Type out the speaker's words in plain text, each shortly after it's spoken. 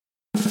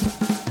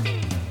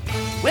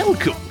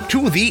Welcome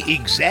to the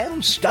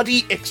Exam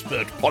Study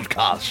Expert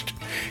Podcast,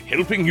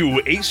 helping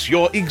you ace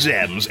your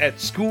exams at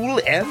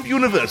school and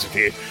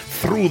university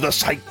through the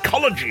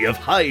psychology of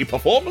high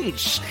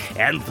performance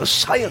and the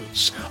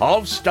science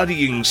of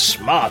studying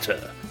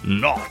smarter,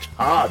 not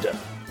harder.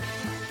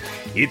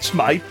 It's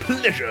my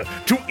pleasure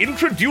to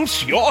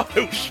introduce your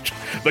host,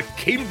 the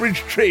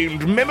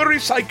Cambridge-trained memory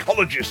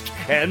psychologist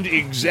and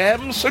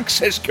exam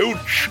success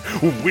coach,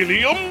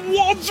 William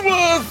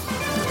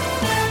Wadsworth.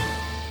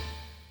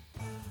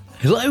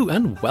 Hello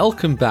and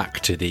welcome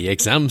back to the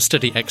Exam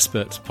Study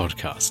Experts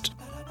podcast.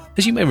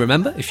 As you may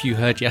remember, if you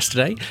heard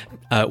yesterday,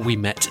 we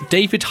met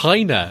David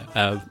Heiner,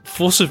 a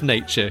force of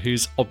nature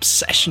whose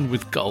obsession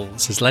with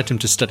goals has led him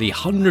to study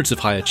hundreds of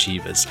high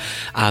achievers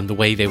and the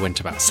way they went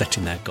about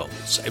setting their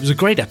goals. It was a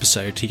great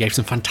episode. He gave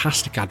some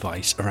fantastic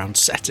advice around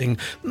setting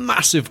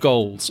massive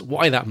goals,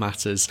 why that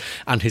matters,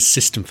 and his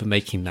system for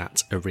making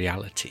that a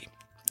reality.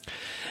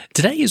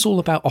 Today is all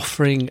about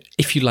offering,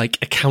 if you like,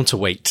 a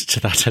counterweight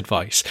to that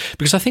advice,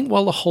 because I think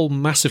while the whole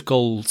massive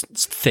goals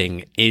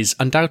thing is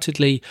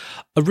undoubtedly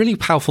a really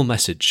powerful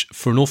message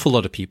for an awful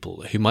lot of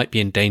people who might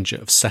be in danger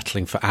of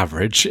settling for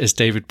average, as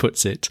David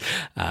puts it,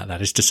 that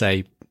is to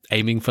say,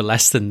 aiming for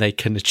less than they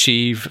can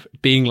achieve,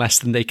 being less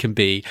than they can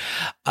be,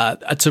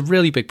 it's a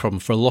really big problem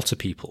for a lot of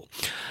people.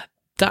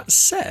 That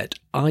said,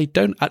 I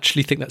don't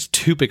actually think that's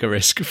too big a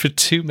risk for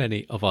too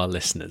many of our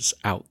listeners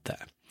out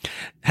there.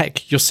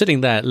 Heck, you're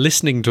sitting there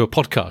listening to a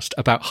podcast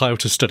about how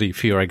to study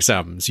for your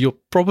exams. You're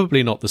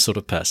probably not the sort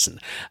of person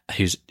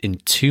who's in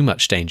too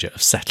much danger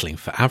of settling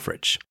for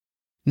average.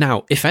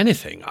 Now, if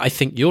anything, I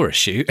think your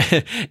issue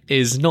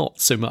is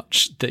not so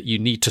much that you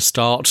need to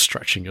start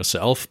stretching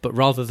yourself, but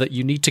rather that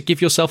you need to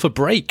give yourself a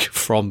break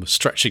from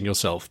stretching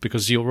yourself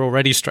because you're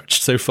already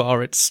stretched so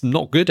far it's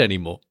not good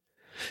anymore.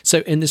 So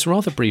in this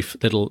rather brief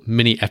little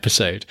mini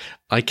episode,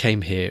 I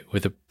came here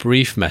with a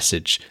brief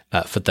message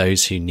for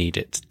those who need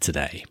it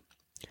today.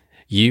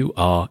 You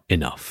are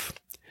enough.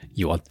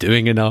 You are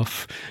doing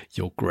enough.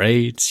 Your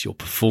grades, your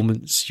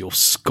performance, your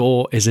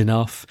score is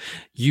enough.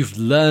 You've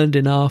learned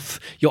enough.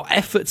 Your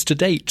efforts to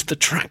date, the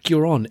track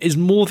you're on, is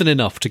more than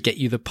enough to get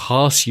you the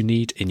pass you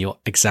need in your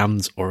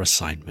exams or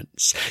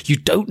assignments. You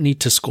don't need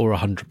to score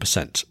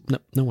 100%.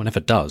 No one ever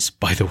does,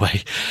 by the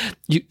way.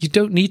 You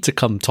don't need to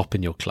come top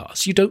in your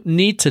class. You don't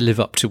need to live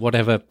up to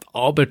whatever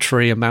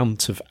arbitrary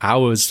amount of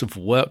hours of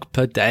work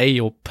per day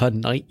or per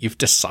night you've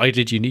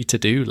decided you need to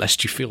do,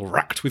 lest you feel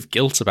racked with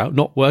guilt about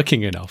not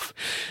working enough.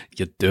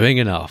 You're doing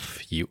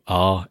enough. You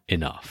are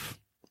enough.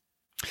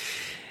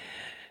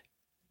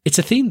 It's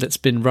a theme that's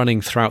been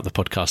running throughout the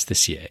podcast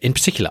this year. In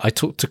particular, I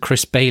talked to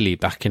Chris Bailey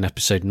back in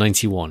episode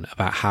 91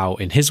 about how,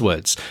 in his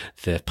words,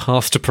 the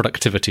path to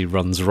productivity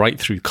runs right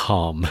through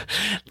calm.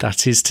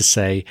 That is to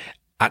say,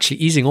 actually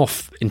easing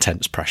off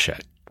intense pressure,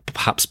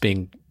 perhaps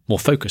being more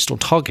focused or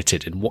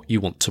targeted in what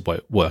you want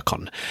to work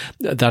on.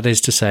 That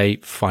is to say,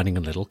 finding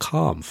a little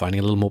calm, finding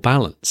a little more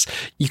balance.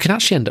 You can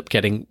actually end up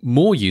getting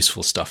more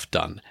useful stuff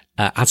done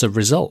as a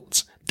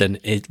result than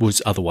it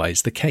was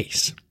otherwise the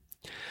case.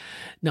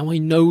 Now, I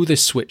know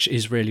this switch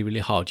is really, really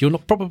hard. You're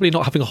probably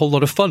not having a whole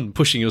lot of fun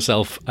pushing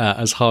yourself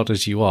as hard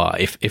as you are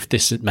if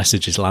this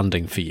message is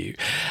landing for you.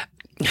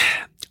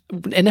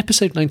 In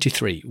episode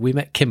 93, we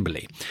met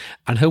Kimberly,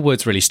 and her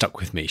words really stuck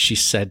with me. She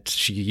said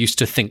she used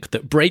to think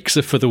that breaks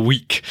are for the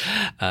weak.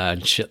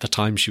 And at the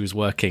time, she was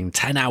working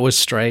 10 hours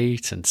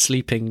straight and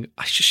sleeping,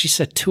 she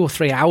said 2 or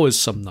 3 hours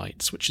some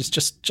nights, which is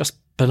just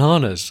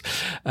bananas.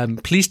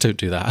 Please don't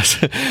do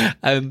that.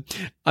 I'm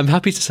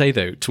happy to say,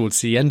 though,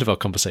 towards the end of our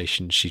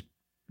conversation, she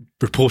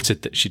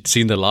reported that she'd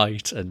seen the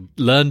light and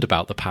learned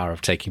about the power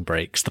of taking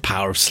breaks, the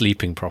power of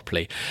sleeping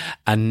properly.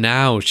 And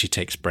now she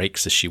takes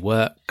breaks as she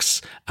works.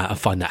 I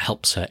find that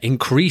helps her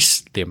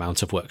increase the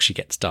amount of work she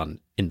gets done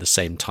in the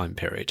same time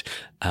period,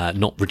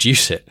 not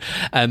reduce it.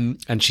 And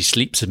she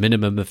sleeps a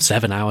minimum of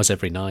 7 hours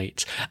every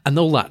night. And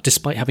all that,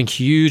 despite having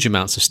huge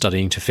amounts of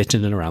studying to fit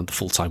in and around the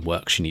full-time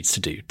work she needs to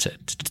do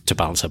to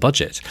balance her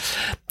budget.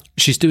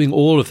 She's doing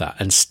all of that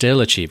and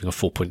still achieving a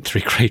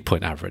 4.3 grade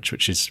point average,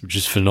 which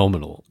is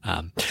phenomenal.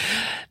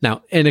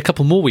 Now, in a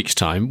couple more weeks'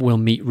 time, we'll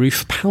meet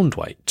Ruth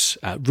Poundwhite.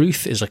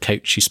 Ruth is a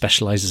coach who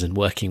specialises in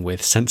working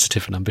with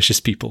sensitive and ambitious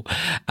people.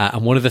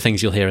 And one of the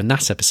things you'll hear in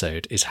that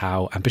episode is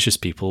how ambitious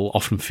people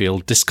often feel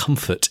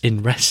discomfort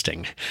in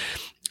resting.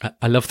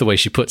 I love the way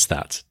she puts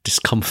that,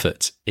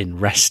 discomfort in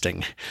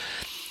resting.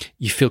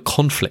 You feel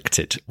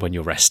conflicted when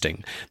you're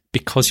resting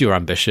because you're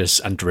ambitious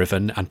and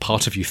driven, and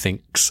part of you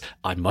thinks,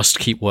 I must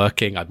keep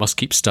working, I must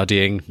keep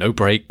studying, no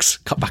breaks,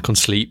 cut back on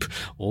sleep,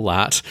 all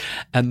that.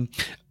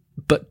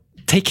 But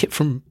take it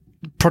from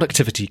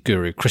productivity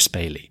guru Chris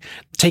Bailey.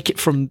 Take it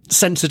from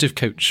sensitive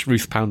coach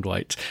Ruth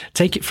Poundwhite.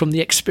 Take it from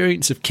the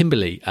experience of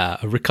Kimberly, a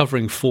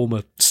recovering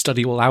former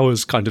study all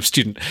hours kind of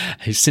student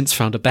who's since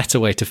found a better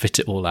way to fit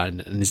it all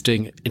in and is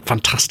doing it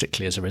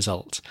fantastically as a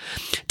result.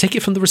 Take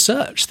it from the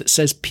research that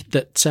says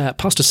that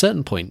past a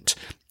certain point,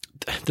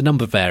 the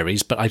number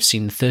varies, but I've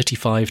seen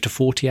 35 to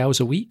 40 hours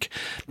a week.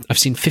 I've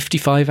seen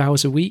 55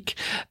 hours a week.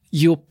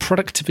 Your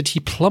productivity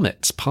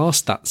plummets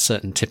past that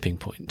certain tipping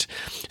point,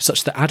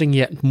 such that adding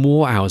yet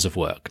more hours of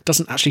work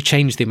doesn't actually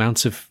change the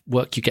amount of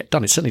work you get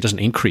done. It certainly doesn't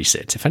increase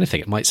it. If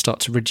anything, it might start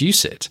to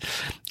reduce it.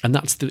 And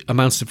that's the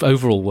amount of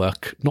overall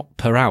work, not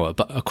per hour,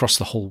 but across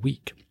the whole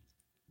week.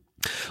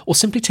 Or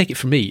simply take it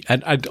from me,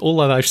 and all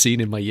that I've seen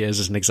in my years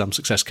as an exam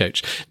success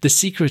coach, the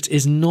secret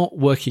is not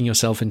working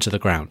yourself into the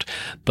ground,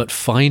 but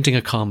finding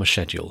a calmer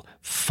schedule,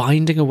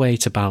 finding a way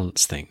to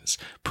balance things,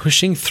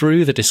 pushing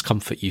through the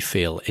discomfort you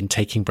feel in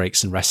taking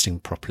breaks and resting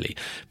properly,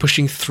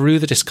 pushing through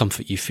the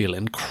discomfort you feel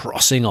in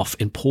crossing off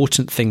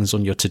important things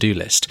on your to-do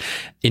list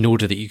in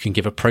order that you can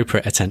give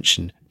appropriate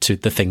attention to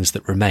the things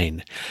that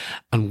remain,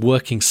 and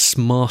working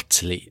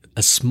smartly,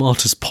 as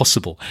smart as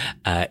possible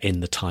in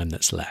the time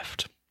that's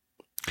left.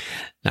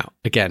 Now,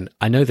 again,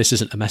 I know this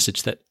isn't a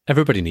message that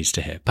everybody needs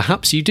to hear.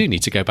 Perhaps you do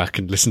need to go back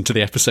and listen to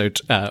the episode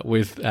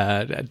with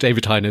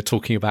David Heiner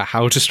talking about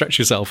how to stretch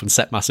yourself and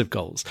set massive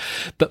goals.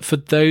 But for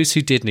those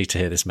who did need to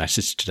hear this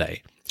message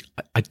today,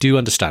 I do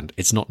understand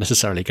it's not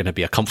necessarily going to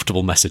be a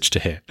comfortable message to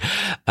hear.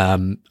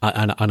 And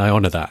I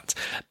honour that.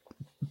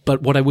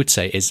 But what I would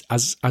say is,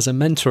 as a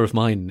mentor of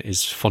mine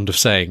is fond of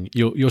saying,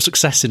 your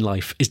success in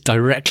life is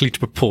directly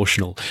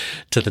proportional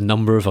to the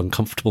number of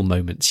uncomfortable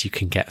moments you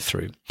can get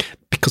through,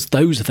 because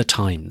those are the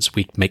times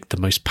we make the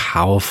most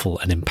powerful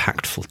and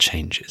impactful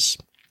changes.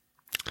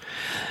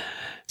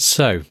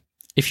 So,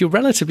 if you're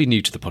relatively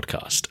new to the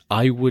podcast,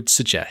 I would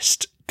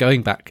suggest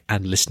going back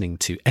and listening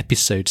to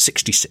episode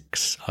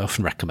 66. I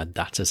often recommend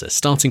that as a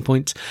starting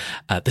point,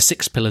 the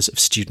 6 pillars of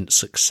student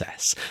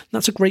success.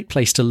 That's a great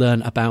place to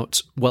learn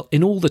about,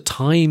 in all the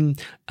time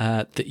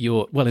in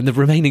the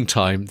remaining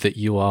time that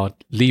you are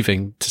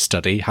leaving to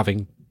study,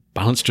 having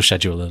balanced your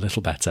schedule a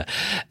little better,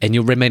 in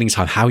your remaining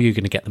time, how are you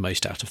going to get the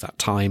most out of that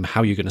time?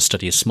 How are you going to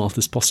study as smart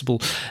as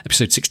possible?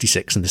 Episode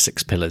 66 and the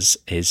 6 pillars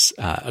is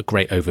a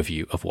great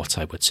overview of what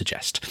I would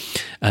suggest.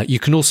 You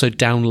can also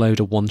download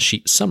a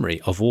one-sheet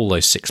summary of all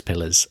those 6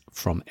 pillars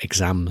from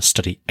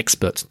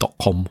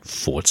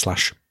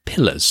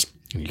examstudyexpert.com/pillars.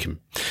 You can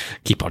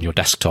keep it on your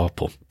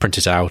desktop or print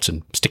it out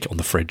and stick it on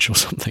the fridge or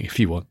something if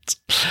you want.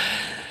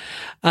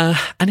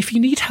 And if you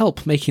need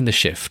help making the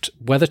shift,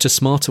 whether to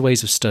smarter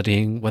ways of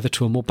studying, whether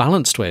to a more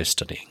balanced way of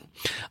studying,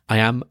 I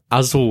am,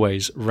 as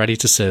always, ready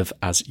to serve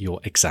as your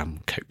exam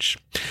coach.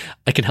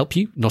 I can help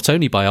you not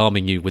only by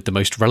arming you with the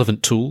most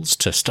relevant tools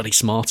to study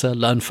smarter,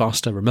 learn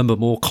faster, remember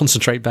more,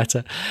 concentrate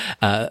better,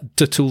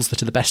 the tools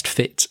that are the best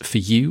fit for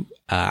you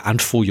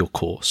and for your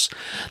course,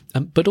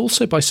 but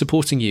also by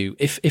supporting you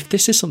if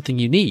this is something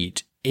you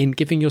need, in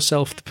giving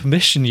yourself the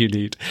permission you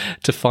need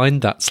to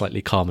find that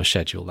slightly calmer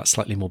schedule, that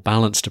slightly more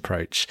balanced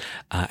approach,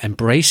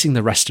 embracing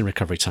the rest and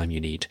recovery time you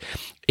need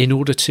in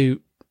order to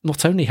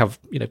not only have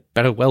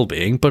better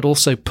well-being, but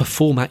also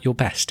perform at your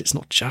best. It's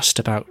not just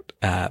about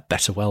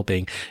better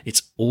well-being.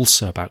 It's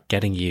also about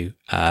getting you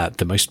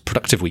the most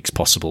productive weeks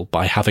possible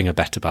by having a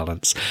better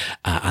balance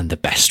and the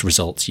best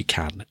results you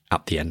can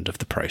at the end of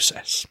the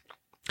process.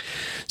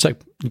 So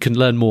you can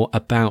learn more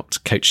about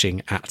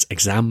coaching at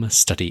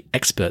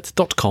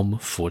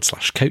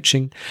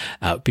examstudyexpert.com/coaching.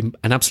 It'd be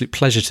an absolute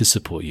pleasure to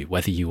support you,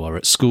 whether you are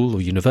at school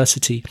or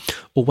university,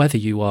 or whether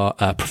you are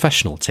a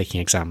professional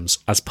taking exams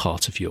as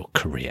part of your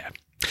career.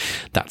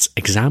 That's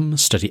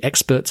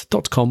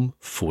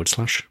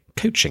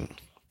examstudyexpert.com/coaching.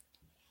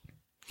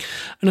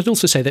 And I'd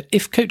also say that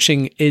if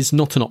coaching is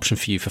not an option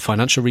for you for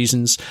financial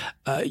reasons,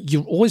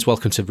 you're always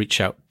welcome to reach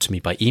out to me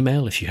by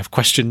email if you have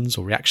questions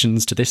or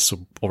reactions to this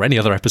or any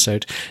other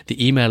episode.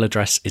 The email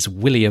address is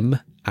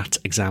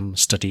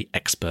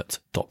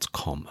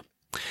william@examstudyexpert.com.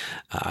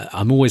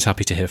 I'm always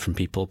happy to hear from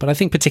people, but I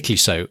think particularly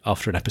so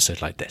after an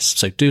episode like this.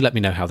 So do let me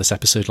know how this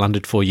episode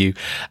landed for you.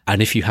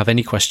 And if you have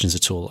any questions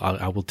at all,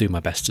 I will do my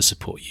best to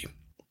support you.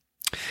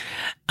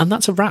 And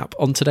that's a wrap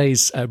on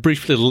today's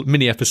brief little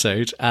mini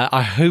episode.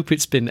 I hope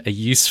it's been a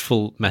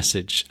useful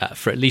message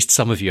for at least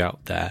some of you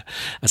out there.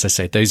 As I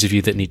say, those of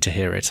you that need to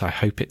hear it, I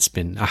hope it's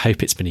been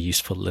a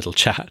useful little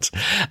chat.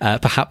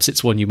 Perhaps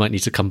it's one you might need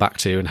to come back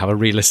to and have a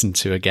re-listen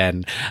to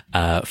again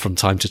from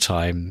time to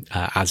time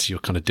as you're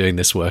kind of doing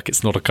this work.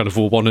 It's not a kind of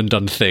all one and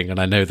done thing, and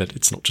I know that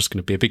it's not just going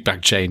to be a big bang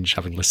change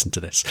having listened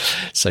to this.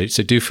 So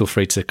do feel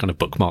free to kind of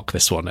bookmark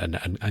this one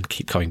and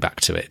keep coming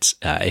back to it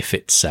if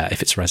it's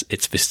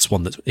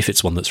one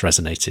that's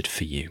resonated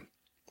for you.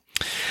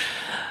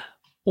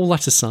 All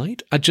that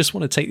aside, I just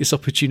want to take this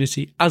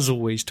opportunity, as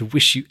always, to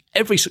wish you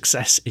every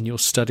success in your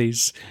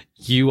studies.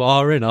 You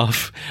are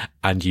enough,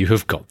 and you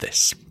have got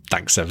this.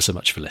 Thanks ever so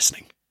much for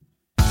listening.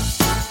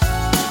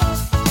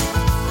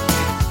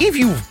 If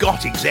you've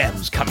got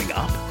exams coming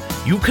up,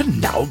 you can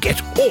now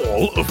get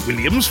all of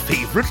William's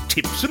favourite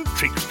tips and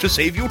tricks to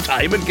save you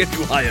time and get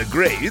you higher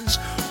grades,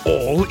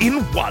 all in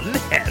one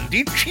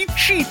handy cheat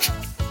sheet.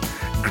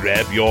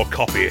 Grab your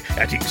copy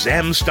at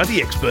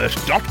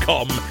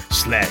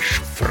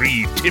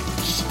examstudyexpert.com/free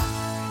tips.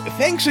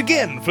 Thanks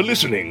again for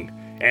listening,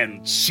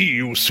 and see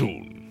you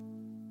soon.